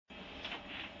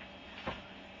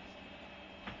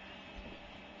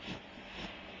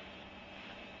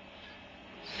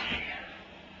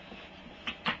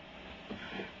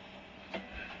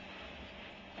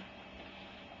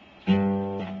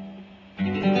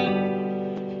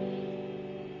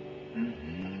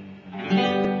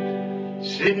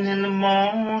sitting in the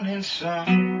morning sun.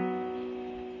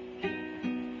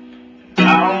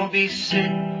 I'll be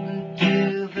sitting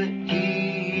till the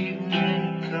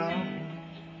evening comes,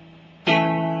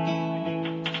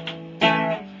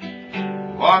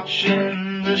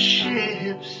 watching the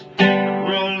ships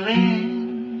roll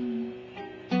in,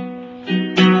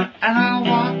 and I'll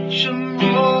watch them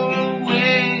roll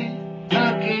away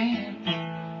again.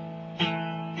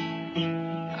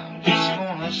 I'm just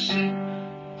gonna sit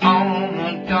on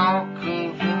the dock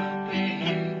of the bay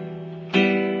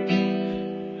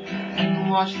and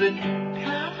watch the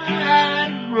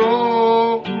tide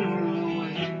roll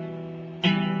away.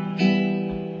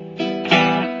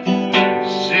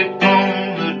 Sit on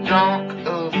the dock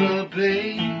of the bay,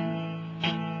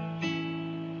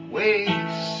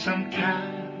 waste some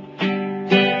time.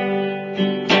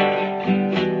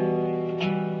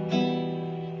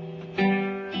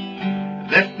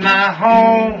 Left my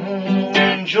home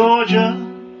in Georgia,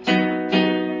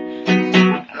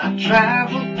 and I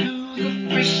traveled to the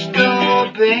Frisco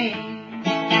Bay,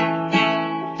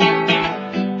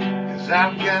 'cause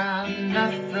I've got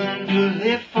nothing to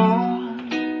live for.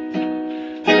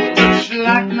 Looks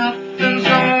like nothing's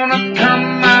gonna come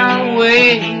my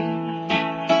way,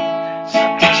 so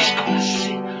I'm just gonna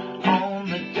sit on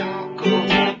the dock of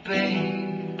the bay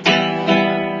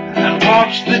and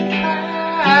watch the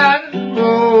tide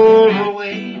roll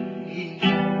away.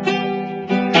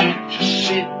 Just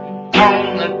sit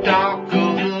on the dock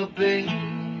of the bay,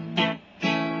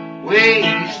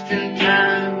 wasting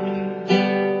time.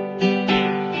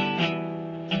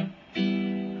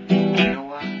 You know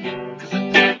why? 'Cause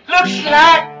it looks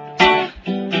like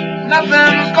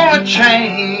nothing's gonna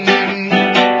change.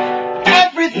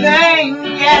 Everything,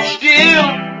 yet still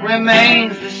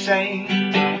remains the same.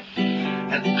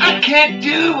 And I can't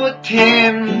do what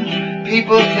 10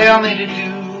 people tell me to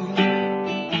do.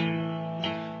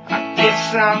 I guess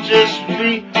I'll just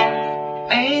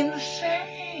remain the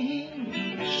same,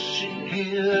 sitting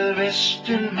here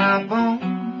resting my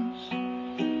bones,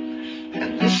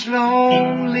 and this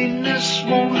loneliness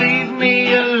won't leave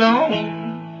me alone.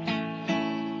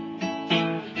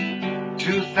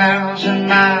 2,000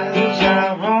 miles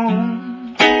I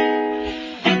roam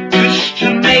just to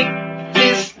make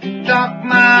this dock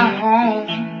my home.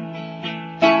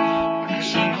 I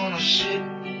guess I'm gonna sit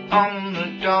on the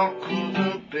dock of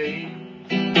the bay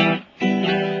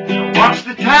and watch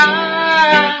the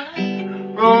tide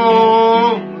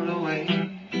roll away.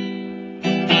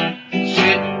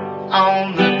 Sit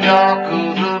on the dock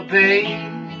of the bay,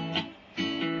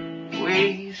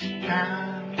 waste time.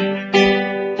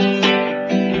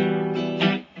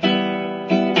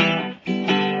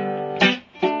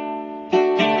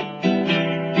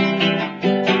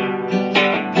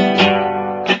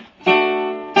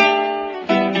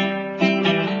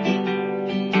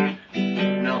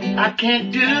 I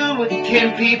can't do what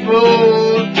 10 people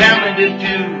tell me to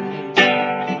do.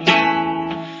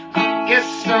 I guess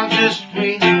I'll just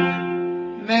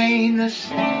remain the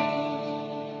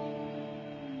same,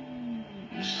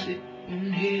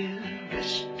 sitting here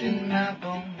resting my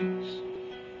bones,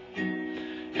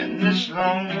 and this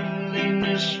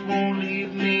loneliness won't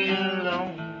leave me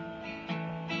alone.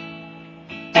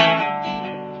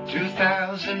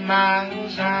 2,000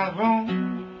 miles I roam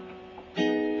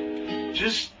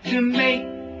just to make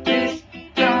this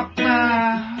dock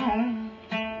my home.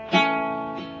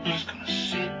 I'm just gonna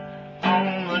sit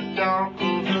on the dock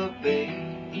of the bay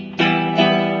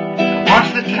and watch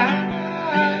the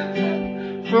tide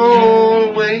roll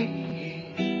away.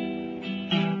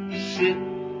 Sit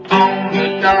on the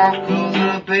dock of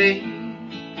the bay,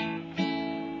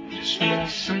 just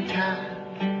waste some time.